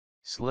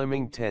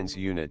Slimming Tens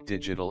Unit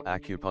Digital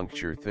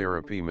Acupuncture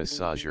Therapy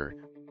Massager.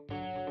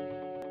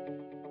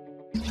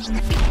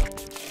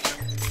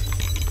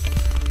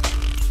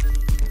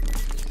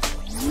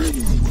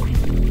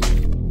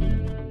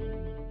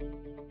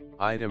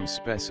 Item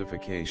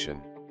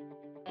specification.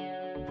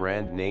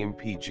 Brand name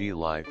PG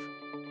Life.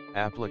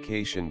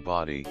 Application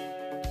body.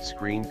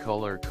 Screen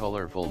color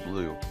colorful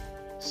blue.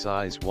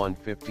 Size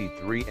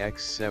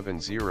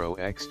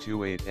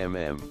 153x70x28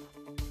 mm.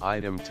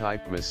 Item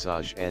type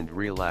massage and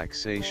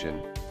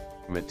relaxation.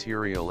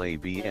 Material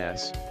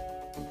ABS.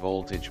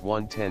 Voltage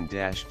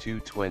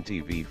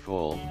 110-220V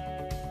full.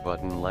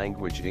 Button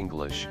language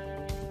English.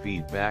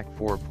 Feedback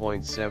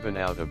 4.7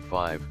 out of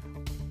 5.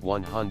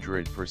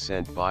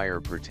 100% buyer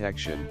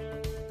protection.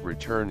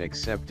 Return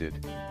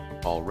accepted.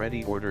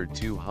 Already ordered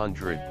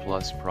 200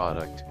 plus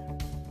product.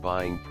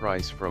 Buying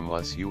price from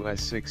us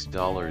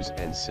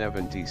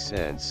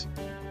 $6.70.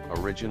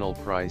 Original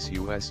price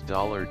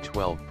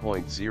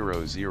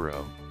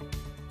 $12.00.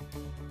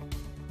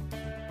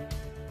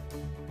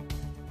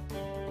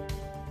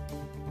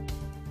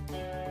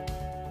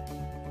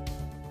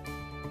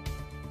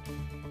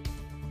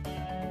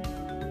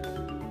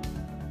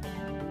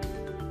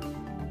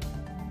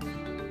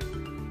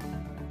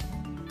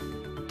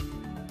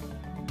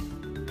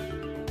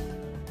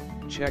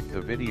 Check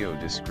the video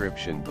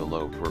description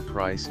below for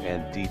price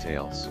and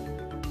details.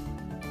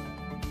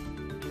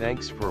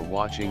 Thanks for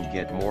watching.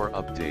 Get more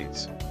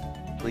updates.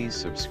 Please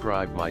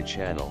subscribe my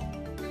channel.